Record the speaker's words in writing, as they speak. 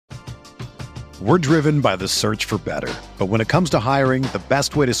We're driven by the search for better. But when it comes to hiring, the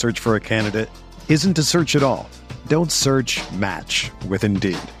best way to search for a candidate isn't to search at all. Don't search, match with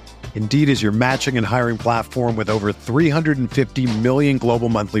Indeed. Indeed is your matching and hiring platform with over 350 million global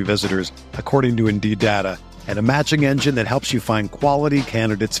monthly visitors, according to Indeed data, and a matching engine that helps you find quality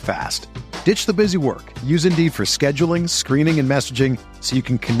candidates fast. Ditch the busy work. Use Indeed for scheduling, screening, and messaging so you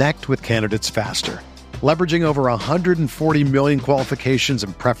can connect with candidates faster. Leveraging over 140 million qualifications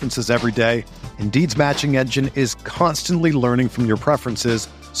and preferences every day, Indeed's matching engine is constantly learning from your preferences,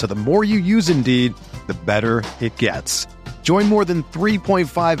 so the more you use Indeed, the better it gets. Join more than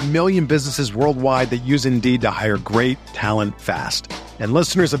 3.5 million businesses worldwide that use Indeed to hire great talent fast. And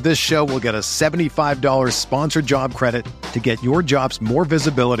listeners of this show will get a $75 sponsored job credit to get your jobs more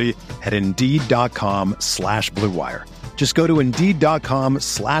visibility at Indeed.com/Blue Wire. Just go to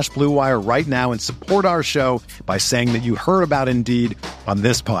Indeed.com/Blue Wire right now and support our show by saying that you heard about Indeed on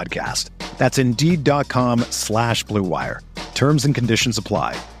this podcast. That's Indeed.com/Blue Wire. Terms and conditions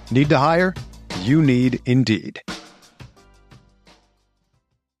apply. Need to hire? You need Indeed.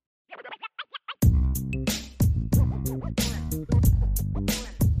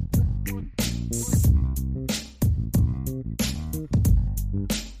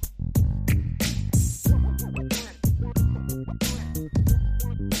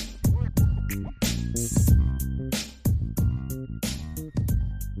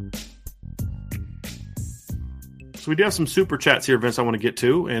 So we do have some super chats here, Vince, I want to get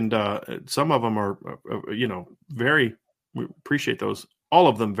to, and some of them are, we appreciate those, all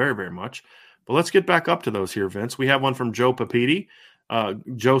of them very, very much. But let's get back up to those here, Vince. We have one from Joe Papiti.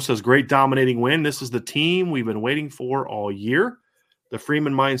 Joe says, great dominating win. This is the team we've been waiting for all year. The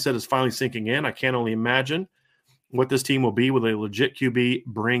Freeman mindset is finally sinking in. I can't only imagine what this team will be with a legit QB.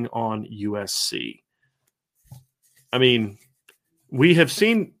 Bring on USC. I mean, we have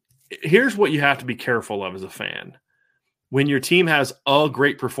seen – here's what you have to be careful of as a fan. When your team has a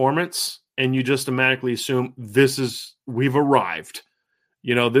great performance and you just automatically assume we've arrived,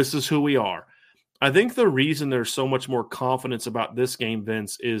 this is who we are. I think the reason there's so much more confidence about this game,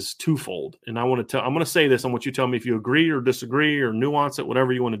 Vince, is twofold. And I'm going to say this. I want you to tell me if you agree or disagree or nuance it,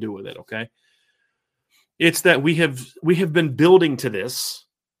 whatever you want to do with it. Okay. It's that we have been building to this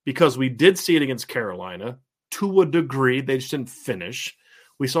because we did see it against Carolina to a degree. They just didn't finish.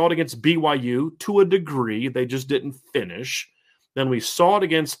 We saw it against BYU to a degree. They just didn't finish. Then we saw it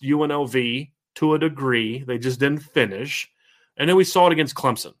against UNLV to a degree. They just didn't finish. And then we saw it against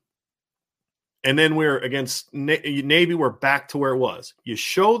Clemson. And then we're against Navy. We're back to where it was. You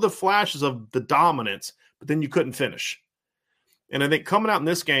show the flashes of the dominance, but then you couldn't finish. And I think coming out in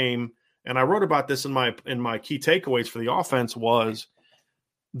this game, and I wrote about this in my key takeaways for the offense, was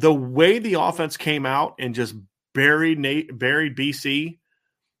the way the offense came out and just buried BC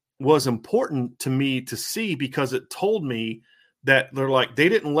was important to me to see, because it told me that they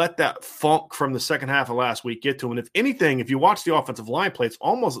didn't let that funk from the second half of last week get to them. And if anything, if you watch the offensive line play, it's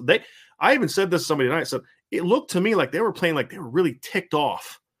almost I even said this to somebody tonight. So it looked to me like they were playing like they were really ticked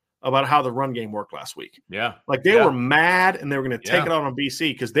off about how the run game worked last week. Yeah. Like they were mad and they were going to take it out on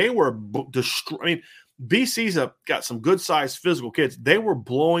BC because they were destroying. I mean, BC's got some good sized physical kids. They were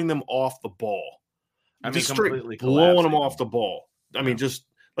blowing them off the ball. Completely blowing them off the ball. I mean,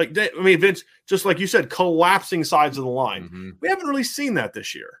 Vince, just like you said, collapsing sides of the line. Mm-hmm. We haven't really seen that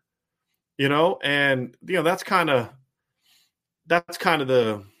this year, and that's kind of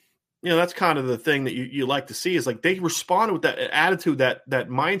the thing that you like to see, is like they responded with that attitude, that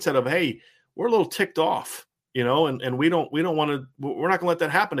mindset of, hey, we're a little ticked off, and we don't want to, we're not going to let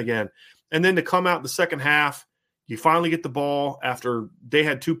that happen again. And then to come out in the second half, you finally get the ball after they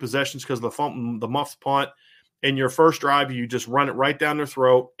had two possessions because of the muffed punt. In your first drive, you just run it right down their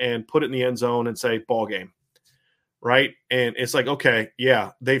throat and put it in the end zone and say, ball game, right? And it's like, okay,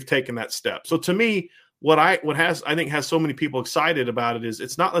 yeah, they've taken that step. So to me, what I think has so many people excited about it is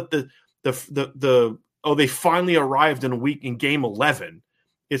it's not that they finally arrived in game 11.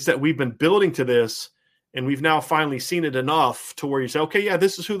 It's that we've been building to this, and we've now finally seen it enough to where you say, okay, yeah,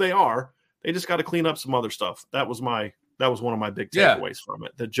 this is who they are. They just got to clean up some other stuff. That was one of my big takeaways from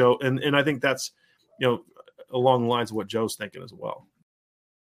it. That Joe, and I think that's along the lines of what Joe's thinking as well.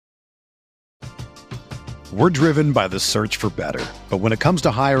 We're driven by the search for better. But when it comes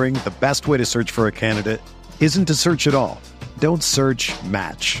to hiring, the best way to search for a candidate isn't to search at all. Don't search,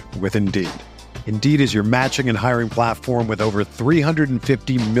 match with Indeed. Indeed is your matching and hiring platform with over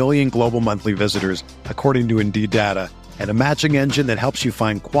 350 million global monthly visitors, according to Indeed data, and a matching engine that helps you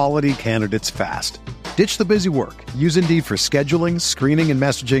find quality candidates fast. Ditch the busy work. Use Indeed for scheduling, screening, and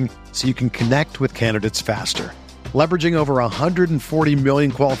messaging so you can connect with candidates faster. Leveraging over 140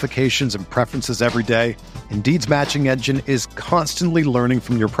 million qualifications and preferences every day, Indeed's matching engine is constantly learning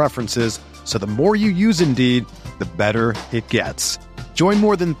from your preferences, so the more you use Indeed, the better it gets. Join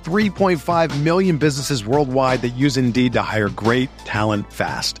more than 3.5 million businesses worldwide that use Indeed to hire great talent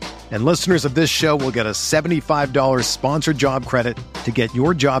fast. And listeners of this show will get a $75 sponsored job credit to get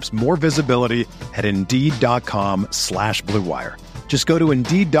your jobs more visibility at Indeed.com/Blue Wire. Just go to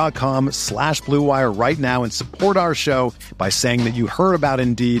Indeed.com/Blue Wire right now and support our show by saying that you heard about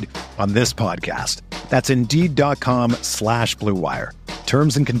Indeed on this podcast. That's Indeed.com/Blue Wire.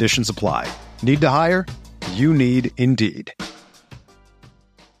 Terms and conditions apply. Need to hire? You need Indeed.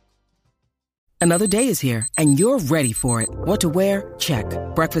 Another day is here, and you're ready for it. What to wear? Check.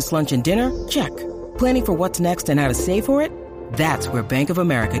 Breakfast, lunch, and dinner? Check. Planning for what's next and how to save for it? That's where Bank of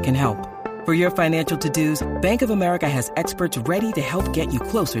America can help. For your financial to-dos, Bank of America has experts ready to help get you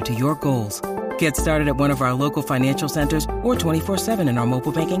closer to your goals. Get started at one of our local financial centers or 24/7 in our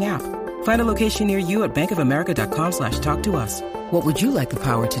mobile banking app. Find a location near you at bankofamerica.com/talktous. What would you like the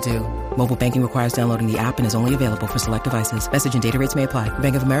power to do? Mobile banking requires downloading the app and is only available for select devices. Message and data rates may apply.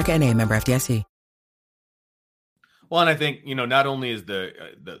 Bank of America NA, member FDIC. Well, and I think, not only is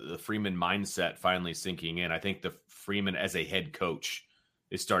the Freeman mindset finally sinking in, I think the Freeman as a head coach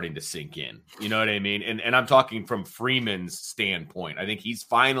is starting to sink in. You know what I mean? And I'm talking from Freeman's standpoint. I think he's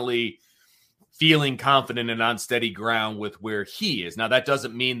finally feeling confident and on steady ground with where he is. Now, that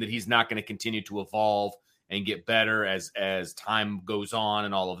doesn't mean that he's not going to continue to evolve and get better as time goes on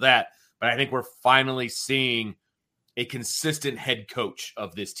and all of that. But I think we're finally seeing a consistent head coach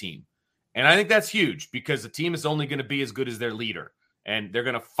of this team. And I think that's huge because the team is only going to be as good as their leader, and they're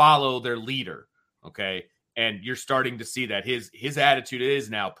going to follow their leader. Okay. And you're starting to see that his attitude is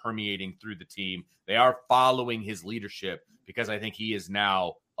now permeating through the team. They are following his leadership because I think he is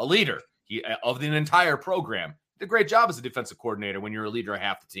now a leader of the entire program. Did a great job as a defensive coordinator when you're a leader of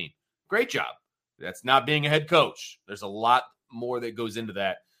half the team. Great job. That's not being a head coach. There's a lot more that goes into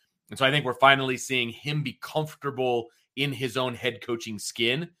that. And so I think we're finally seeing him be comfortable in his own head coaching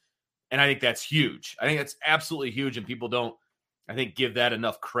skin. And I think that's huge. I think that's absolutely huge. And people don't, I think, give that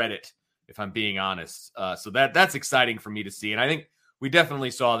enough credit, if I'm being honest. So that's exciting for me to see. And I think we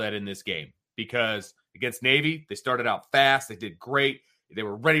definitely saw that in this game because against Navy, they started out fast. They did great. They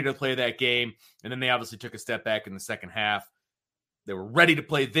were ready to play that game. And then they obviously took a step back in the second half. They were ready to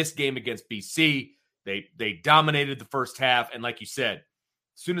play this game against BC. They dominated the first half. And like you said,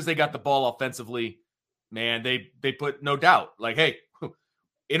 as soon as they got the ball offensively, man, they put no doubt. Like, hey,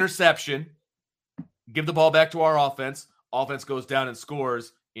 interception, give the ball back to our offense. Offense goes down and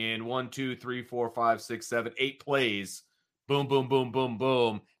scores in 1, 2, 3, 4, 5, 6, 7, 8 plays. Boom, boom, boom, boom,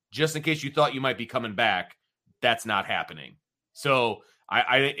 boom. Just in case you thought you might be coming back, that's not happening. So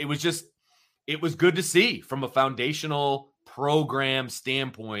it was good to see from a foundational program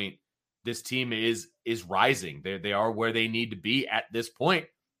standpoint. This team is rising. They are where they need to be at this point.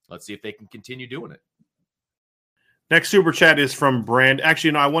 Let's see if they can continue doing it. Next super chat is from Brand.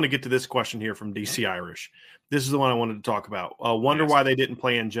 Actually, no, I want to get to this question here from DC Irish. This is the one I wanted to talk about. Wonder why they didn't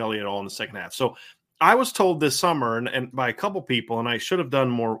play Angeli at all in the second half. So I was told this summer and by a couple people, and I should have done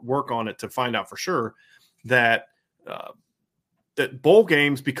more work on it to find out for sure, that that bowl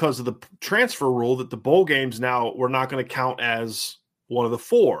games, because of the transfer rule, that the bowl games now we're not going to count as one of the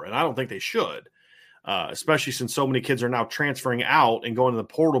 4. And I don't think they should. Especially since so many kids are now transferring out and going to the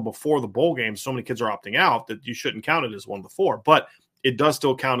portal before the bowl games. So many kids are opting out that you shouldn't count it as one of the 4, but it does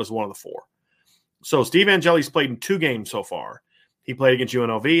still count as one of the 4. So Steve Angeli's played in 2 games so far. He played against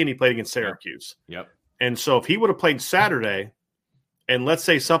UNLV and he played against Syracuse. Yep. And so if he would have played Saturday, and let's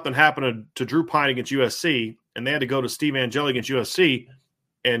say something happened to Drew Pyne against USC, and they had to go to Steve Angeli against USC,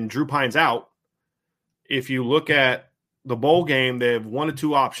 and Drew Pyne's out, if you look at the bowl game, they have 1 of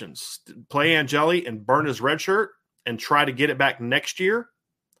 2 options: play Angeli and burn his red shirt and try to get it back next year,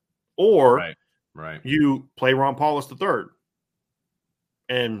 or right. you play Ron Paulus III.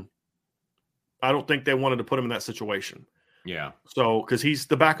 And I don't think they wanted to put him in that situation. Yeah. So, because he's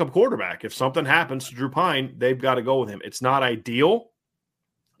the backup quarterback. If something happens to Drew Pyne, they've got to go with him. It's not ideal,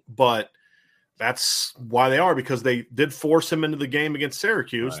 but that's why they are, because they did force him into the game against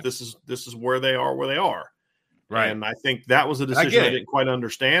Syracuse. Right. This is where they are. Right. And I think that was a decision I didn't quite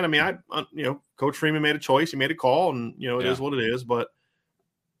understand. I mean, Coach Freeman made a choice. He made a call, and, it is what it is. But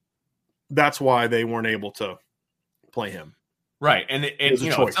that's why they weren't able to play him. Right. And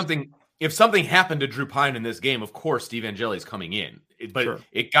if something happened to Drew Pyne in this game, of course, Steve Angeli is coming in. But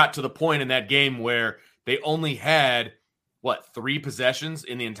It got to the point in that game where they only had, 3 possessions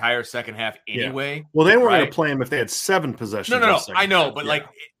in the entire second half anyway? Yeah. Well, they weren't going to play him if they had 7 possessions. No. I know, but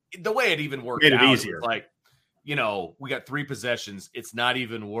the way it even worked made it out, easier. It was we got 3 possessions. It's not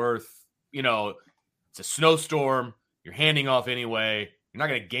even worth, it's a snowstorm. You're handing off anyway. You're not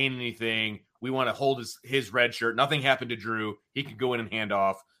going to gain anything. We want to hold his red shirt. Nothing happened to Drew. He could go in and hand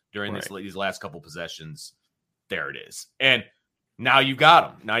off during these last couple possessions. There it is. And now you've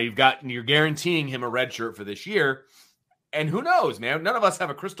got him. Now you're guaranteeing him a red shirt for this year. And who knows, man? None of us have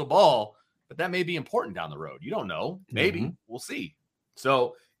a crystal ball, but that may be important down the road. You don't know. Maybe. Mm-hmm. We'll see.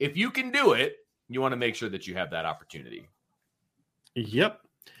 So if you can do it, you want to make sure that you have that opportunity. Yep.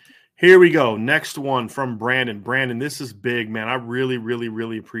 Here we go. Next one from Brandon. Brandon, this is big, man. I really, really,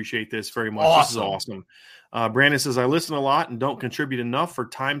 really appreciate this very much. Awesome. This is awesome. Brandon says, I listen a lot and don't contribute enough for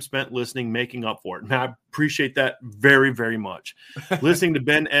time spent listening, making up for it. And I appreciate that very, very much. Listening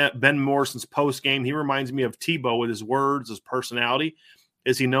to Ben Morrison's post game, he reminds me of Tebow with his words, his personality.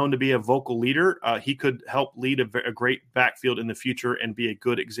 Is he known to be a vocal leader? He could help lead a great backfield in the future and be a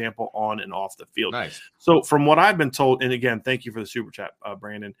good example on and off the field. Nice. So from what I've been told, and again, thank you for the super chat,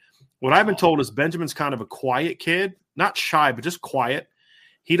 Brandon. What I've been told is Benjamin's kind of a quiet kid, not shy, but just quiet.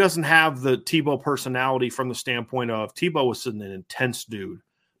 He doesn't have the Tebow personality from the standpoint of Tebow was an intense dude,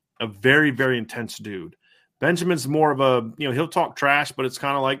 a very, very intense dude. Benjamin's more of a, he'll talk trash, but it's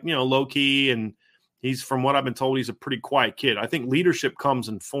kind of like, low key. And he's, from what I've been told, he's a pretty quiet kid. I think leadership comes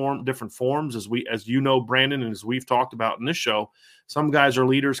in different forms, as Brandon, and as we've talked about in this show. Some guys are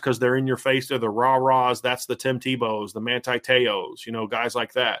leaders because they're in your face. They're the rah-rahs. That's the Tim Tebows, the Manti Te'os, guys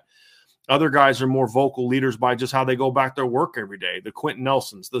like that. Other guys are more vocal leaders by just how they go back their work every day. The Quentin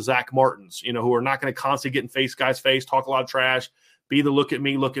Nelsons, the Zach Martins, who are not going to constantly get in guys' face, talk a lot of trash, be the look at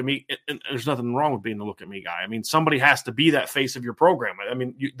me. And there's nothing wrong with being the look at me guy. I mean, somebody has to be that face of your program. I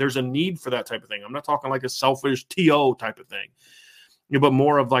mean, there's a need for that type of thing. I'm not talking like a selfish TO type of thing, but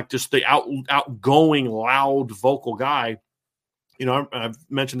more of like just the outgoing, loud, vocal guy. I've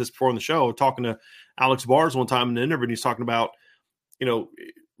mentioned this before on the show, talking to Alex Bars one time in the interview, and he's talking about,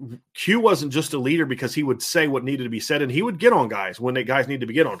 Q wasn't just a leader because he would say what needed to be said, and he would get on guys when guys needed to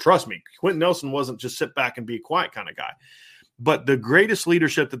be get on. Trust me, Quentin Nelson wasn't just sit back and be a quiet kind of guy. But the greatest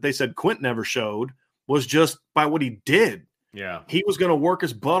leadership that they said Quentin never showed was just by what he did. Yeah. He was going to work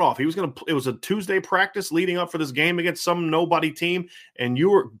his butt off. It was a Tuesday practice leading up for this game against some nobody team, and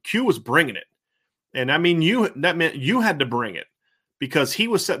Q was bringing it. And I mean, that meant you had to bring it because he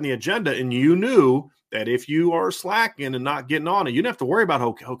was setting the agenda, and you knew that if you are slacking and not getting on it, you didn't have to worry about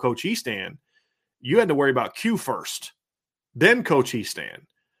how Coach Easton. You had to worry about Q first, then Coach Easton.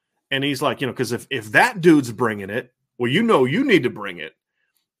 And he's like, because if that dude's bringing it, well, you need to bring it.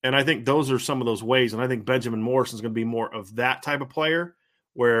 And I think those are some of those ways. And I think Benjamin Morrison is going to be more of that type of player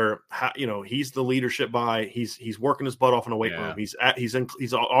where, he's the leadership by he's working his butt off in a weight room. He's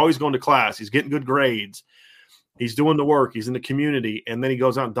always going to class. He's getting good grades. He's doing the work. He's in the community. And then he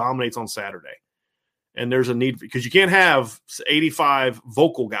goes out and dominates on Saturday. And there's a need because you can't have 85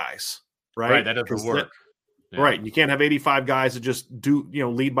 vocal guys, right? Right, that doesn't work. Right. You can't have 85 guys that just do,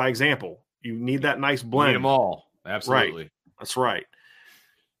 lead by example. You need that nice blend. Need them all. Absolutely. Right. That's right.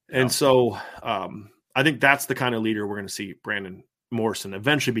 And so I think that's the kind of leader we're going to see Brandon Morrison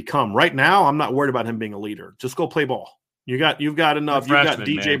eventually become. Right now, I'm not worried about him being a leader. Just go play ball. You've got enough. You've got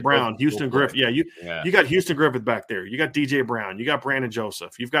DJ Brown, Houston Griffith. Yeah, you got Houston Griffith back there. You got DJ Brown. You got Brandon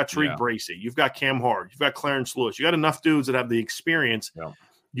Joseph. You've got Tariq Bracy. You've got Cam Hart. You've got Clarence Lewis. You got enough dudes that have the experience. Yeah.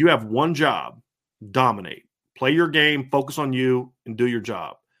 You have one job: dominate, play your game, focus on you, and do your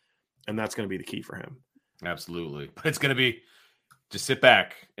job. And that's going to be the key for him. Absolutely, but it's going to be just sit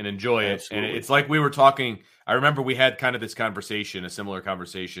back and enjoy it. And it's like we were talking. I remember we had kind of this conversation, a similar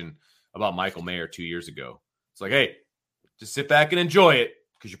conversation about Michael Mayer 2 years ago. It's like, hey, just sit back and enjoy it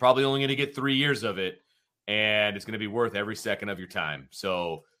because you're probably only going to get 3 years of it, and it's going to be worth every second of your time.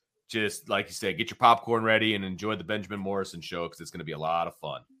 So just like you said, get your popcorn ready and enjoy the Benjamin Morrison show because it's going to be a lot of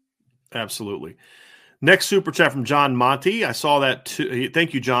fun. Absolutely. Next super chat from John Monty. I saw that too.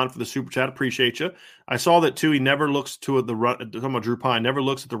 Thank you, John, for the super chat. Appreciate you. I saw that too. He never looks to the run. Talking about Drew Pine, never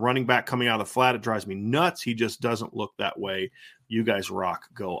looks at the running back coming out of the flat. It drives me nuts. He just doesn't look that way. You guys rock.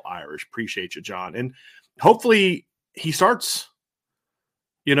 Go Irish. Appreciate you, John. And hopefully he starts.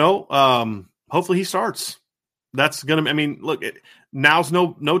 Hopefully he starts. That's going to, look, now's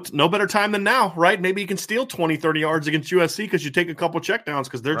no better time than now, right? Maybe you can steal 20, 30 yards against USC because you take a couple checkdowns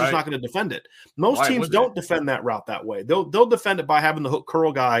because they're just not going to defend it. Most teams don't defend that route that way. They'll defend it by having the hook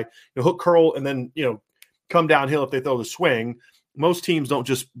curl guy, hook curl, and then, come downhill if they throw the swing. Most teams don't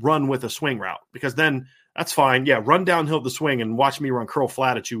just run with a swing route because then that's fine. Yeah, run downhill the swing and watch me run curl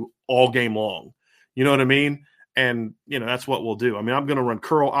flat at you all game long. You know what I mean? And, that's what we'll do. I'm going to run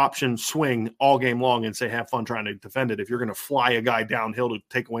curl option swing all game long and say, have fun trying to defend it if you're going to fly a guy downhill to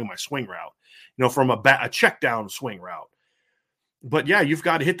take away my swing route. from a check down swing route. But yeah, you've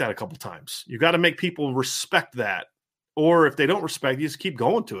got to hit that a couple times. You got to make people respect that. Or if they don't respect, you just keep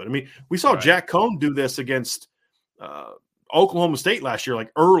going to it. I mean, we saw Jack Cohn do this against Oklahoma State last year,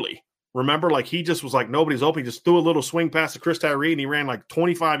 like early. Remember, like he just was like, nobody's open. He just threw a little swing pass to Chris Tyree, and he ran like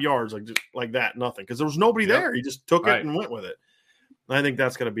 25 yards, like just like that, nothing, because there was nobody there. He just took it and went with it. And I think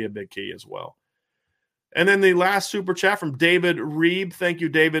that's going to be a big key as well. And then the last super chat from David Reeb. Thank you,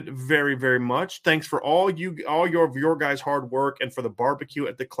 David, very, very much. Thanks for all your guys' hard work and for the barbecue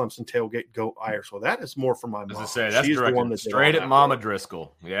at the Clemson tailgate. Go Irish. Well, that is more for my mom. As I say, that's She's the one that's straight at Mama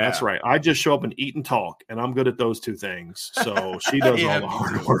Driscoll. Yeah, that's right. I just show up and eat and talk, and I'm good at those two things. So she does all the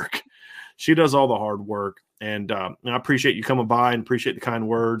hard work. She does all the hard work, and I appreciate you coming by and appreciate the kind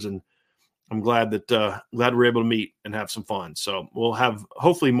words. And I'm glad that we're able to meet and have some fun. So we'll have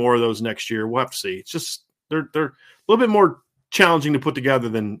hopefully more of those next year. We'll have to see. It's just they're a little bit more challenging to put together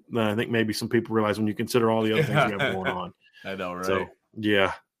than I think maybe some people realize when you consider all the other things we have going on. I know, right? So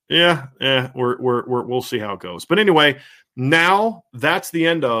yeah. We'll see how it goes. But anyway, now that's the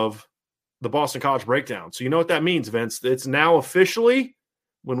end of the Boston College Breakdown. So you know what that means, Vince? It's now officially,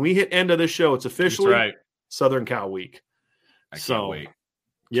 when we hit end of this show, it's officially Southern Cal Week. I can't wait.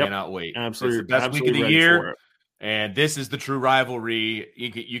 Yep. Cannot wait. Absolutely. It's the best week of the year. And this is the true rivalry.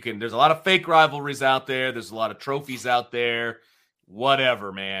 You can. There's a lot of fake rivalries out there. There's a lot of trophies out there.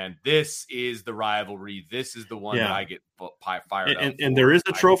 Whatever, man. This is the rivalry. This is the one that I get fired up. And there is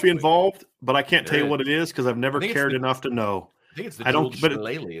a trophy involved, but I can't tell you what it is because I've never cared enough to know. I think it's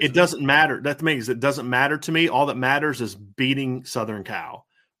the it doesn't matter. That means it doesn't matter to me. All that matters is beating Southern Cal,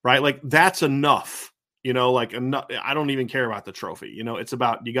 right? Like that's enough. Like enough. I don't even care about the trophy. It's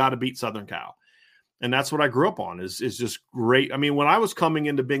about you got to beat Southern Cal. And that's what I grew up on is just great. I mean, when I was coming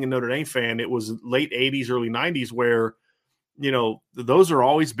into being a Notre Dame fan, it was late 80s, early 90s where, those are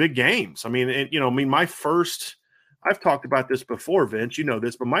always big games. I mean, my first – I've talked about this before, Vince. You know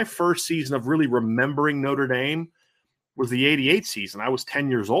this, but my first season of really remembering Notre Dame was the 88 season. I was 10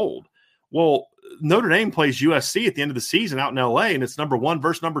 years old. Well, Notre Dame plays USC at the end of the season out in L.A., and it's number 1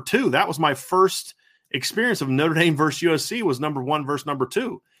 versus number 2. That was my first experience of Notre Dame versus USC was number 1 versus number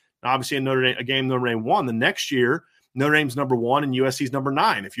 2. Obviously, a game Notre Dame won. The next year, Notre Dame's number 1 and USC's number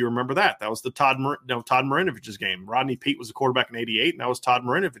 9. If you remember that was the Todd Marinovich's game. Rodney Peete was the quarterback in '88, and that was Todd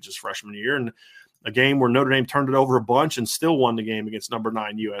Marinovich's freshman year. And a game where Notre Dame turned it over a bunch and still won the game against number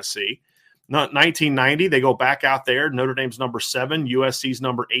 9 USC. 1990, they go back out there. Notre Dame's number 7, USC's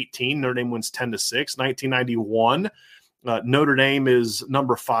number 18. Notre Dame wins 10-6. 1991, Notre Dame is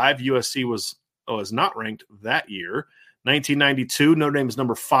number 5. USC was not ranked that year. 1992, Notre Dame is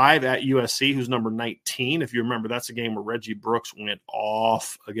number 5 at USC, who's number 19. If you remember, that's a game where Reggie Brooks went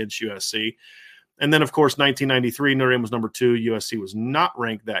off against USC. And then, of course, 1993, Notre Dame was number 2. USC was not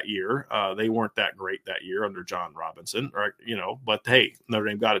ranked that year. They weren't that great that year under John Robinson, right? But hey, Notre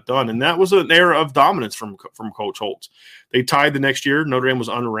Dame got it done. And that was an era of dominance from Coach Holtz. They tied the next year. Notre Dame was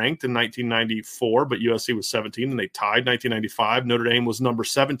unranked in 1994, but USC was 17, and they tied 1995. Notre Dame was number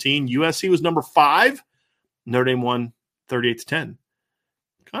 17. USC was number 5. Notre Dame won 38-10.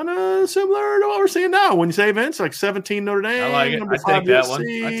 Kind of similar to what we're seeing now. When you say Vince, like 17 Notre Dame. I like it. I take that one.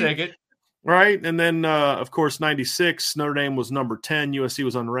 I take it. Right. And then, of course, 96, Notre Dame was number 10. USC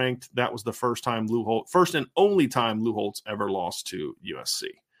was unranked. That was the first and only time Lou Holtz ever lost to USC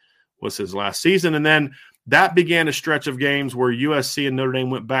was his last season. And then that began a stretch of games where USC and Notre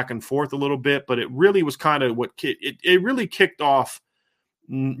Dame went back and forth a little bit, but it really was kind of it really kicked off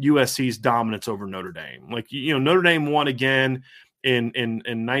USC's dominance over Notre Dame. Like, Notre Dame won again in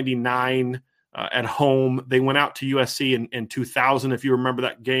 99 at home. They went out to USC in 2000, if you remember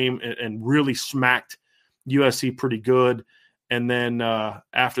that game, and really smacked USC pretty good. And then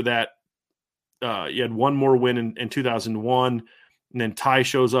after that, you had one more win in 2001, and then Ty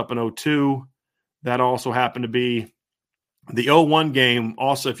shows up in 2002. That also happened to be the 2001 game.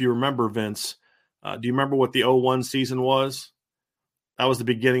 Also, if you remember, Vince, do you remember what the 2001 season was? That was the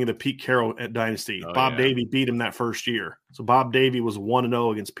beginning of the Pete Carroll dynasty. Bob Davie beat him that first year. So Bob Davie was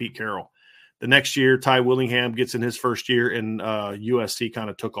 1-0 against Pete Carroll. The next year, Ty Willingham gets in his first year, and USC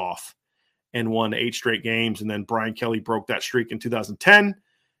kind of took off and won 8 straight games. And then Brian Kelly broke that streak in 2010.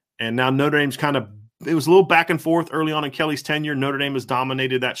 And now Notre Dame's it was a little back and forth early on in Kelly's tenure. Notre Dame has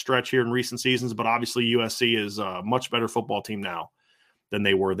dominated that stretch here in recent seasons, but obviously USC is a much better football team now than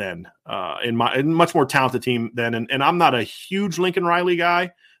they were then, and much more talented team then. And I'm not a huge Lincoln Riley guy.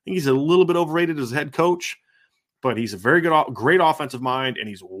 I think he's a little bit overrated as a head coach, but he's a very great offensive mind, and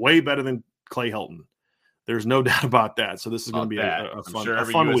he's way better than Clay Helton. There's no doubt about that. So this is going to be a fun, I'm sure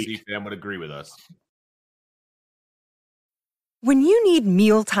every fun USC week. fan would agree with us. When you need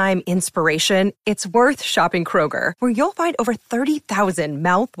mealtime inspiration, it's worth shopping Kroger, where you'll find over 30,000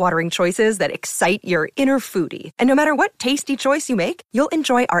 mouth-watering choices that excite your inner foodie. And no matter what tasty choice you make, you'll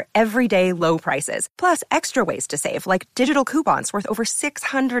enjoy our everyday low prices, plus extra ways to save, like digital coupons worth over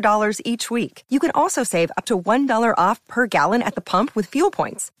 $600 each week. You can also save up to $1 off per gallon at the pump with fuel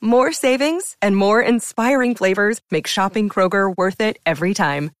points. More savings and more inspiring flavors make shopping Kroger worth it every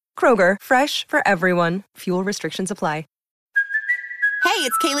time. Kroger, fresh for everyone. Fuel restrictions apply. Hey,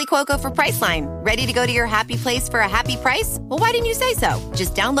 it's Kaylee Cuoco for Priceline. Ready to go to your happy place for a happy price? Well, why didn't you say so?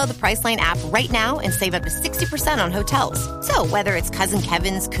 Just download the Priceline app right now and save up to 60% on hotels. So whether it's Cousin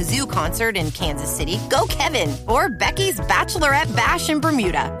Kevin's Kazoo Concert in Kansas City, go Kevin, or Becky's Bachelorette Bash in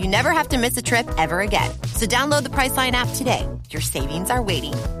Bermuda, you never have to miss a trip ever again. So download the Priceline app today. Your savings are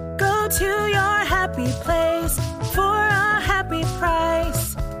waiting. Go to your happy place for a happy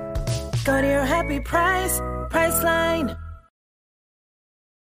price. Go to your happy price, Priceline.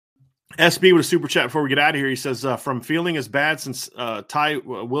 SB with a super chat before we get out of here. He says, from feeling as bad since Ty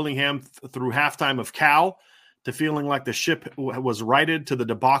Willingham through halftime of Cal to feeling like the ship was righted to the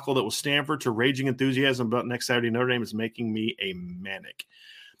debacle that was Stanford to raging enthusiasm about next Saturday Notre Dame is making me a manic.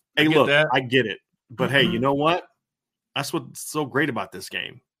 Hey, look, I get it. But hey, you know what? That's what's so great about this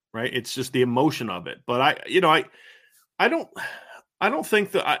game, right? It's just the emotion of it. But I don't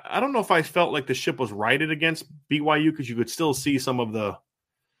think that I don't know if I felt like the ship was righted against BYU, because you could still see some of the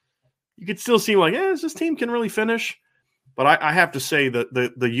you could still see like, this team can really finish. But I have to say that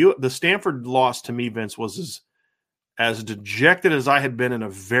the Stanford loss to me, Vince, was as dejected as I had been in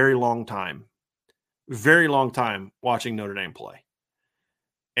a very long time watching Notre Dame play.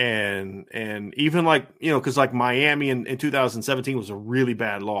 And even like, because like Miami in 2017 was a really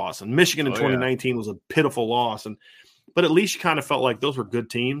bad loss, and Michigan in 2019 was a pitiful loss. But at least you kind of felt like those were good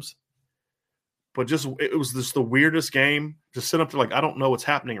teams. But it was just the weirdest game to sit up to, like, I don't know what's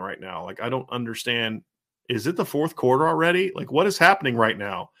happening right now. Like, I don't understand. Is it the fourth quarter already? Like, what is happening right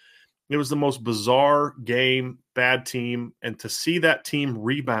now? It was the most bizarre game, bad team. And to see that team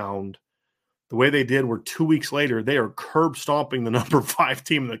rebound the way they did, where 2 weeks later, they are curb stomping the number 5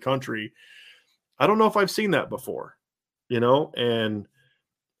 team in the country. I don't know if I've seen that before, and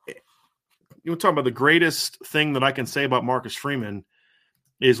you talk about the greatest thing that I can say about Marcus Freeman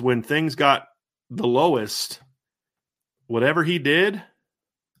is when things got the lowest, whatever he did,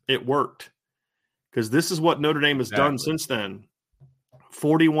 it worked. Because this is what Notre Dame has done since then.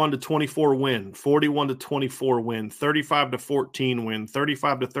 41-24 win, 41-24 win, 35-14 win,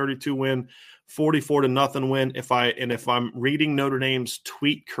 35-32 win, 44-0 win. If I'm reading Notre Dame's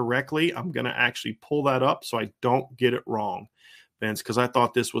tweet correctly, I'm going to actually pull that up so I don't get it wrong, Vince, because I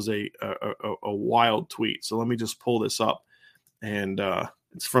thought this was a wild tweet. So let me just pull this up, and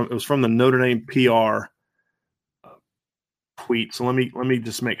it was from the Notre Dame PR tweet. So let me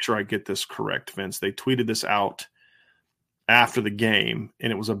just make sure I get this correct, Vince. They tweeted this out after the game,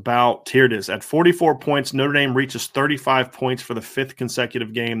 and it was about, here it is, at 44 points, Notre Dame reaches 35 points for the 5th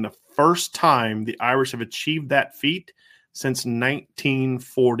consecutive game, the first time the Irish have achieved that feat since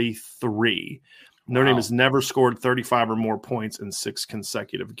 1943. Notre Dame has never scored 35 or more points in 6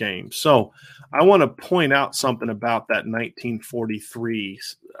 consecutive games. So I want to point out something about that 1943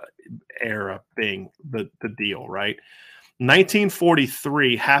 era being the deal, right?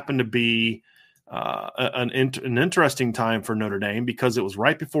 1943 happened to be an interesting time for Notre Dame because it was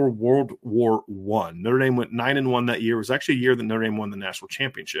right before World War I. Notre Dame went 9-1 that year. It was actually a year that Notre Dame won the national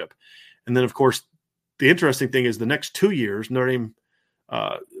championship. And then, of course, the interesting thing is the next 2 years, Notre Dame,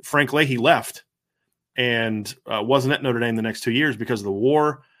 Frank Leahy left and wasn't at Notre Dame the next 2 years because of the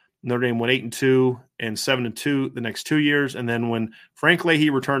war. Notre Dame went 8-2 and 7-2 the next 2 years. And then when Frank Leahy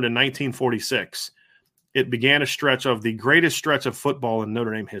returned in 1946, it began a stretch of the greatest stretch of football in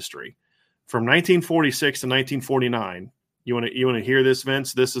Notre Dame history. From 1946 to 1949, you want to hear this,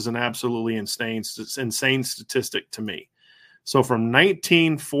 Vince? This is an absolutely insane statistic to me. So from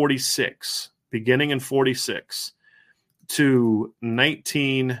 1946, beginning in 46, to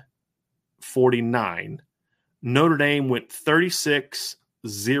 1949, Notre Dame went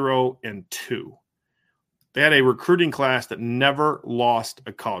 36-0-2. They had a recruiting class that never lost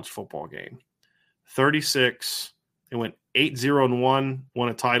a college football game. 36. They went 8-0-1, won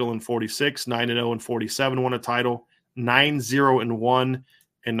a title in 46, 9-0 in 47, won a title, 9-0-1 in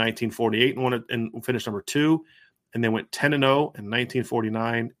 1948 and finished number 2, and they went 10-0 in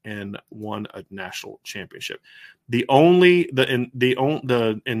 1949 and won a national championship. In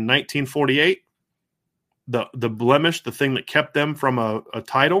 1948, the blemish, the thing that kept them from a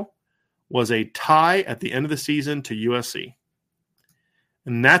title, was a tie at the end of the season to USC.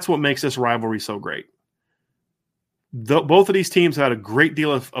 And that's what makes this rivalry so great. both of these teams had a great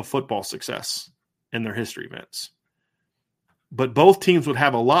deal of football success in their history, Vince. But both teams would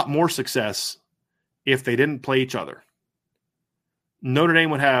have a lot more success if they didn't play each other. Notre Dame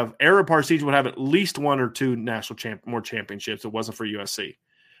would have, Ara Parseghian would have at least one or two more championships if it wasn't for USC.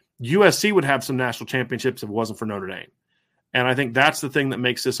 USC would have some national championships if it wasn't for Notre Dame. And I think that's the thing that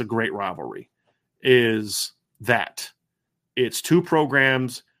makes this a great rivalry, is that it's two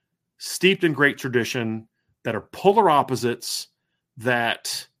programs steeped in great tradition that are polar opposites,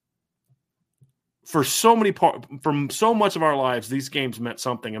 that for so much of our lives, these games meant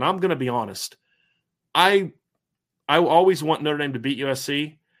something. And I'm going to be honest. I always want Notre Dame to beat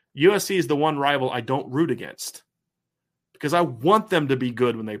USC. USC is the one rival I don't root against because I want them to be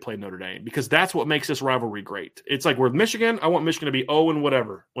good when they play Notre Dame, because that's what makes this rivalry great. It's like with Michigan, I want Michigan to be 0 and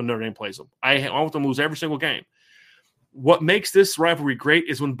whatever when Notre Dame plays them. I want them to lose every single game. What makes this rivalry great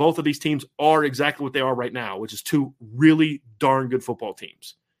is when both of these teams are exactly what they are right now, which is two really darn good football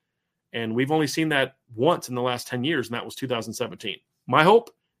teams. And we've only seen that once in the last 10 years, and that was 2017. My hope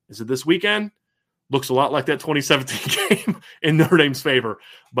is that this weekend looks a lot like that 2017 game in Notre Dame's favor,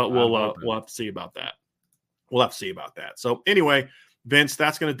 but we'll have to see about that. We'll have to see about that. So anyway, Vince,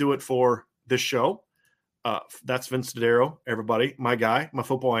 that's going to do it for this show. That's Vince Dodaro, everybody, my guy, my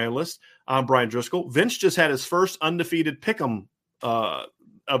football analyst. I'm Brian Driscoll. Vince just had his first undefeated pick'em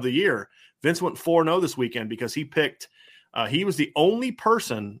of the year. Vince went 4-0 this weekend because he picked he was the only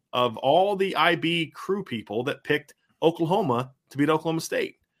person of all the IB crew people that picked Oklahoma to beat Oklahoma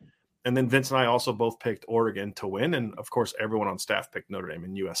State. And then Vince and I also both picked Oregon to win. And, of course, everyone on staff picked Notre Dame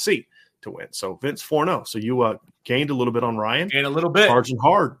and USC to win. So, Vince, 4-0. So, you gained a little bit on Ryan. Gained a little bit. Charging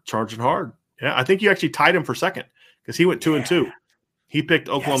hard. Yeah, I think you actually tied him for second because he went 2-2. He picked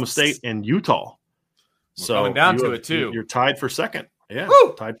Oklahoma State and Utah. We're coming down to it, too. You're tied for second. Yeah,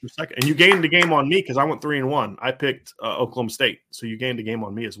 Woo! Tied for second. And you gained the game on me because I went 3-1. I picked Oklahoma State. So, you gained a game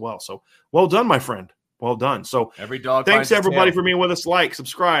on me as well. So, well done, my friend. Well done. So every dog. Thanks everybody for being with us. Like,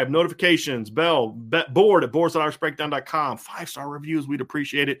 subscribe, notifications, bell, board at boards.irishbreakdown.com. 5-star reviews. We'd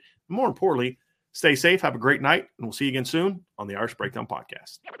appreciate it. More importantly, stay safe. Have a great night. And we'll see you again soon on the Irish Breakdown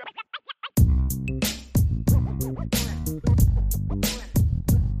Podcast.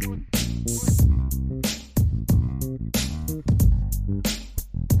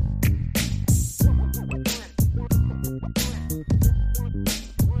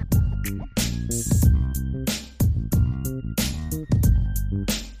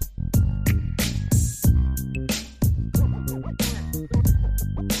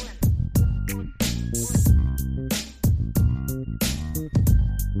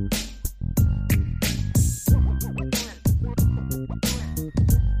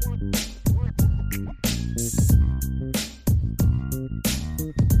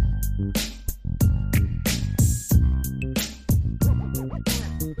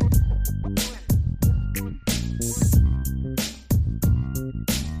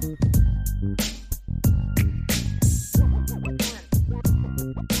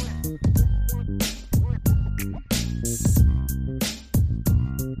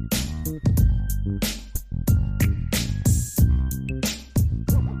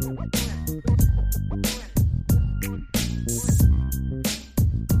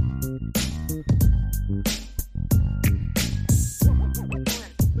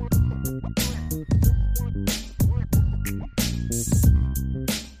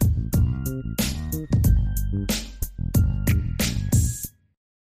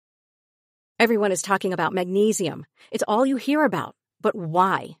 Everyone is talking about magnesium. It's all you hear about. But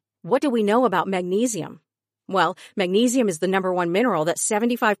why? What do we know about magnesium? Well, magnesium is the number one mineral that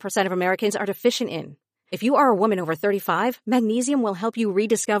 75% of Americans are deficient in. If you are a woman over 35, magnesium will help you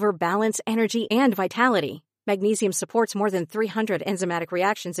rediscover balance, energy, and vitality. Magnesium supports more than 300 enzymatic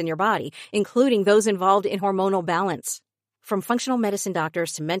reactions in your body, including those involved in hormonal balance. From functional medicine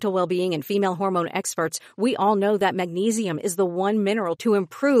doctors to mental well-being and female hormone experts, we all know that magnesium is the one mineral to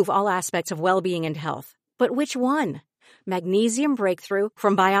improve all aspects of well-being and health. But which one? Magnesium Breakthrough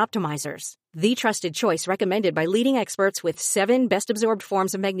from Bioptimizers, the trusted choice recommended by leading experts with 7 best-absorbed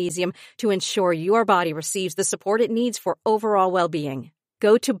forms of magnesium to ensure your body receives the support it needs for overall well-being.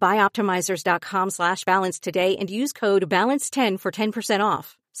 Go to bioptimizers.com/balance today and use code BALANCE10 for 10%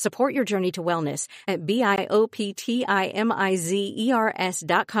 off. Support your journey to wellness at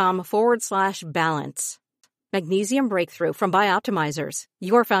bioptimizers.com/balance. Magnesium Breakthrough from Bioptimizers,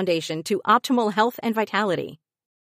 your foundation to optimal health and vitality.